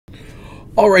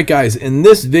Alright guys, in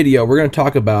this video we're going to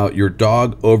talk about your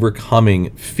dog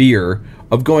overcoming fear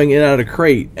of going in and out of a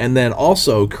crate, and then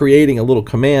also creating a little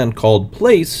command called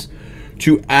place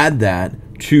to add that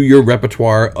to your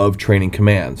repertoire of training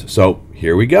commands. So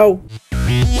here we go.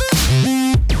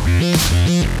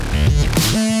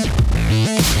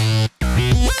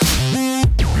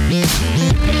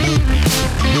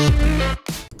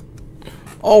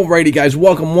 Alrighty guys,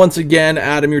 welcome once again.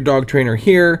 Adam, your dog trainer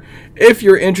here. If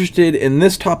you're interested in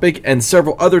this topic and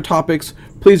several other topics,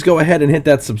 please go ahead and hit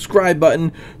that subscribe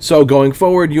button so going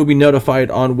forward you'll be notified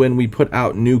on when we put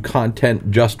out new content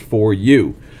just for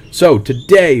you. So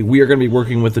today we are going to be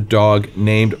working with a dog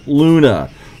named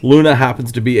Luna. Luna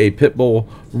happens to be a pit bull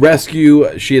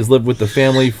rescue. She has lived with the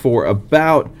family for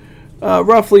about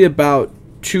roughly about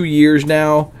 2 years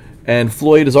now. And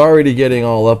Floyd is already getting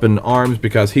all up in arms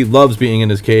because he loves being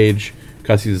in his cage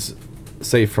because he's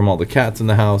safe from all the cats in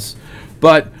the house.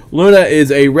 But Luna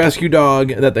is a rescue dog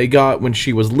that they got when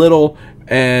she was little.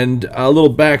 And a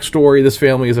little backstory, this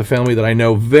family is a family that I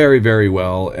know very, very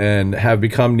well and have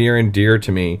become near and dear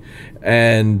to me.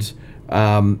 And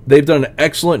they've done an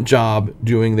excellent job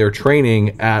doing their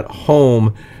training at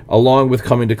home along with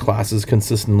coming to classes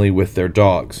consistently with their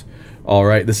dogs.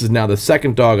 Alright, this is now the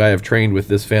second dog I have trained with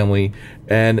this family,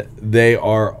 and they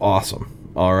are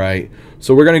awesome. Alright,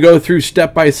 so we're going to go through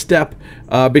step by step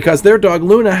because their dog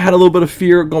Luna had a little bit of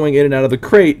fear going in and out of the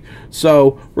crate.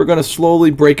 So we're going to slowly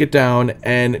break it down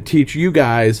and teach you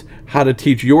guys how to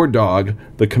teach your dog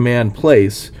the command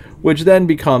place, which then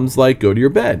becomes like go to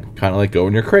your bed, kind of like go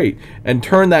in your crate, and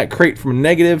turn that crate from a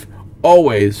negative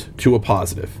always to a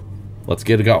positive. Let's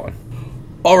get it going.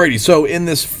 Alrighty, so in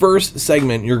this first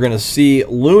segment, you're going to see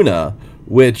Luna,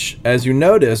 which, as you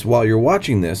notice while you're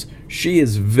watching this, she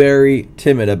is very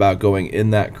timid about going in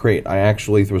that crate. I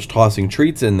actually was tossing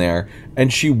treats in there,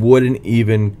 and she wouldn't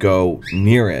even go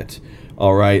near it.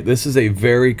 Alright, this is a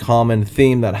very common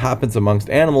theme that happens amongst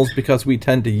animals because we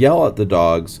tend to yell at the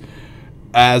dogs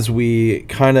as we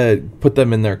kind of put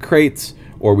them in their crates,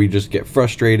 or we just get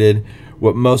frustrated.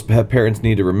 What most pet parents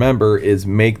need to remember is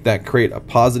make that crate a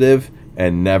positive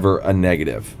and never a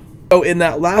negative. So in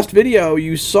that last video,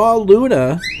 you saw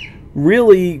Luna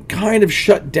really kind of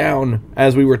shut down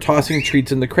as we were tossing treats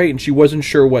in the crate, and she wasn't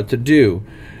sure what to do.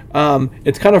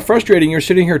 It's kind of frustrating. You're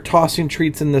sitting here tossing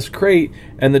treats in this crate,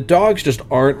 and the dogs just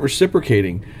aren't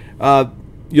reciprocating.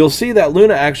 You'll see that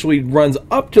Luna actually runs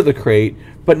up to the crate,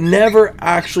 but never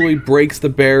actually breaks the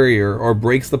barrier or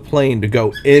breaks the plane to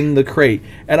go in the crate.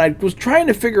 And I was trying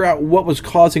to figure out what was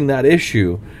causing that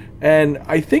issue, and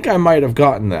I think I might have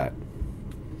gotten that.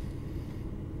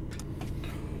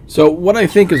 So what I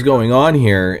think is going on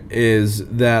here is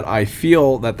that I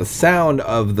feel that the sound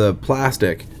of the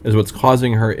plastic is what's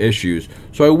causing her issues.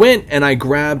 So I went and I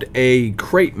grabbed a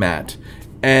crate mat,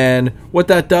 and what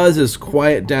that does is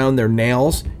quiet down their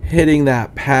nails hitting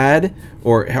that pad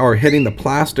or hitting the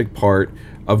plastic part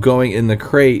of going in the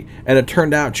crate. And it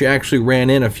turned out she actually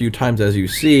ran in a few times, as you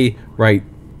see right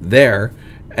there,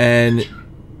 and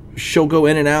she'll go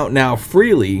in and out now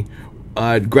freely,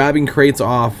 grabbing crates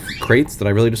off crates. Did I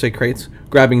really just say crates?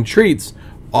 Grabbing treats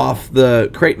off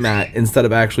the crate mat instead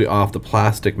of actually off the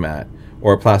plastic mat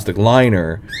or a plastic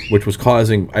liner, which was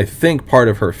causing, I think, part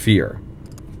of her fear.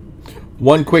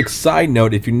 One quick side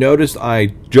note, if you noticed, I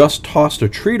just tossed a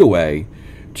treat away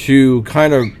to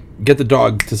kind of get the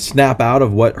dog to snap out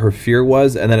of what her fear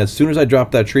was, and then as soon as I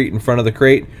dropped that treat in front of the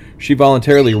crate, she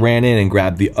voluntarily ran in and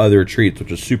grabbed the other treats,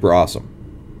 which is super awesome.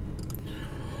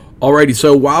 Alrighty,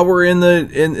 so while we're in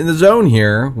the zone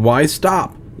here, why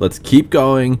stop? Let's keep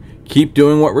going, keep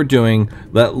doing what we're doing.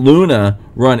 Let Luna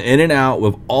run in and out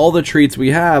with all the treats we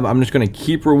have. I'm just going to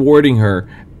keep rewarding her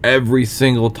every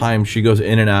single time she goes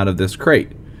in and out of this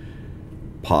crate.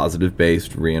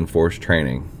 Positive-based reinforced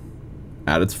training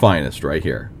at its finest right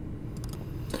here.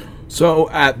 So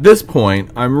at this point,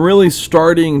 I'm really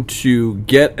starting to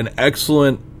get an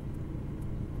excellent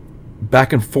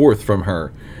back and forth from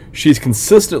her. She's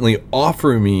consistently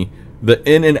offering me the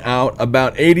in and out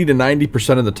about 80 to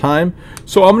 90% of the time.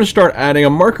 So I'm going to start adding a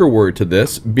marker word to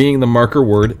this, being the marker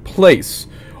word place.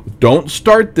 Don't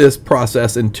start this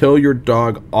process until your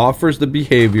dog offers the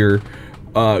behavior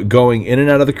going in and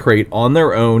out of the crate on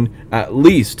their own at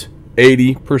least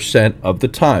 80% of the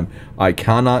time. I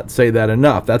cannot say that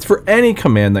enough. That's for any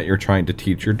command that you're trying to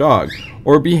teach your dog,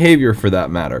 or behavior for that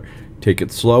matter. Take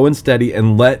it slow and steady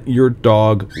and let your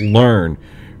dog learn.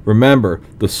 Remember,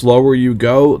 the slower you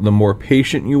go, the more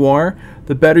patient you are,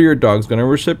 the better your dog's going to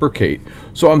reciprocate.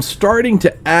 So I'm starting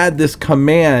to add this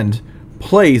command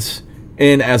place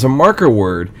in as a marker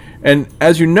word, and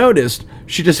as you noticed,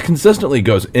 she just consistently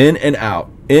goes in and out,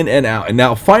 in and out. And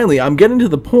now finally I'm getting to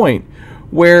the point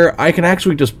where I can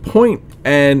actually just point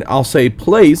and I'll say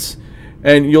place,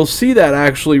 and you'll see that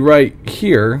actually right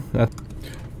here.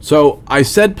 So I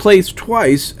said place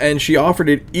twice and she offered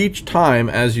it each time,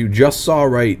 as you just saw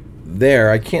right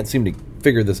there. I can't seem to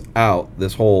figure this out,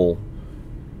 this whole,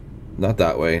 not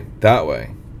that way, that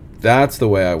way. That's the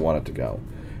way I want it to go.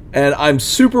 And I'm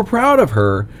super proud of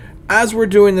her. As we're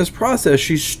doing this process,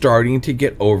 she's starting to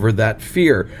get over that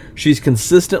fear. She's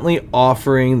consistently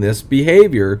offering this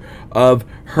behavior of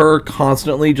her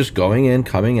constantly just going in,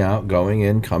 coming out, going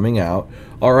in, coming out.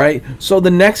 All right. So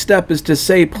the next step is to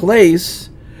say place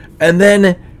and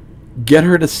then get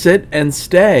her to sit and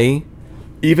stay.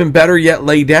 Even better yet,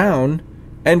 lay down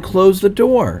and close the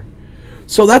door.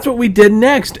 So that's what we did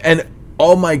next. And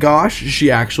oh my gosh, she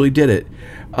actually did it.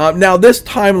 Now this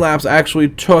time lapse actually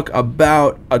took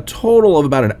about a total of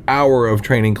about an hour of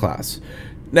training class.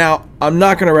 Now I'm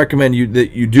not going to recommend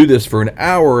that you do this for an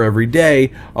hour every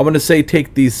day. I'm going to say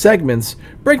take these segments,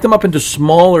 break them up into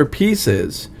smaller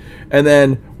pieces, and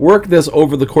then work this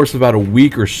over the course of about a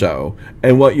week or so.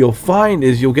 And what you'll find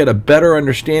is you'll get a better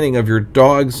understanding of your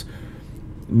dog's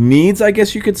needs, I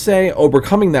guess you could say,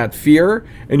 overcoming that fear,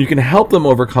 and you can help them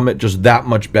overcome it just that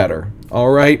much better.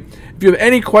 All right. If you have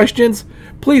any questions,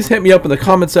 please hit me up in the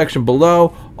comment section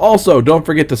below. Also, don't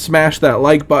forget to smash that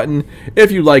like button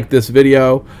if you like this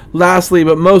video. Lastly,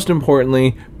 but most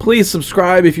importantly, please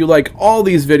subscribe if you like all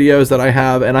these videos that I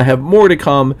have, and I have more to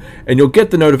come, and you'll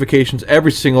get the notifications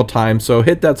every single time. So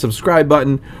hit that subscribe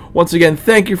button. Once again,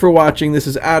 thank you for watching. This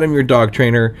is Adam, your dog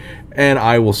trainer, and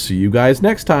I will see you guys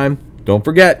next time. Don't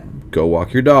forget, go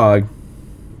walk your dog.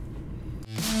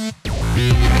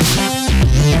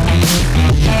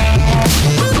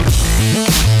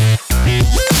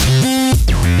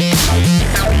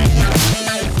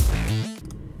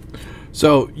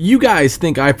 So you guys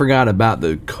think I forgot about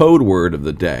the code word of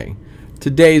the day.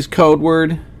 Today's code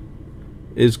word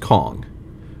is Kong.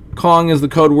 Kong is the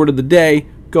code word of the day.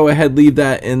 Go ahead, leave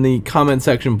that in the comment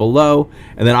section below,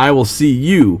 and then I will see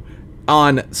you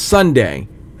on Sunday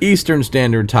Eastern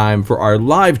Standard Time for our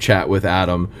live chat with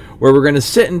Adam, where we're going to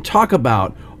sit and talk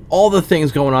about all the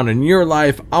things going on in your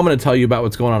life. I'm going to tell you about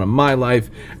what's going on in my life,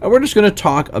 and we're just going to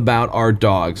talk about our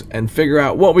dogs and figure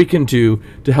out what we can do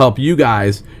to help you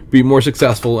guys be more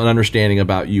successful and understanding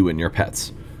about you and your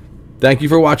pets. Thank you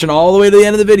for watching all the way to the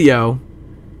end of the video.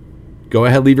 Go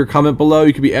ahead, leave your comment below.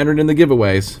 You can be entered in the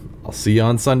giveaways. I'll see you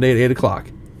on Sunday at 8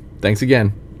 o'clock. Thanks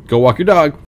again. Go walk your dog.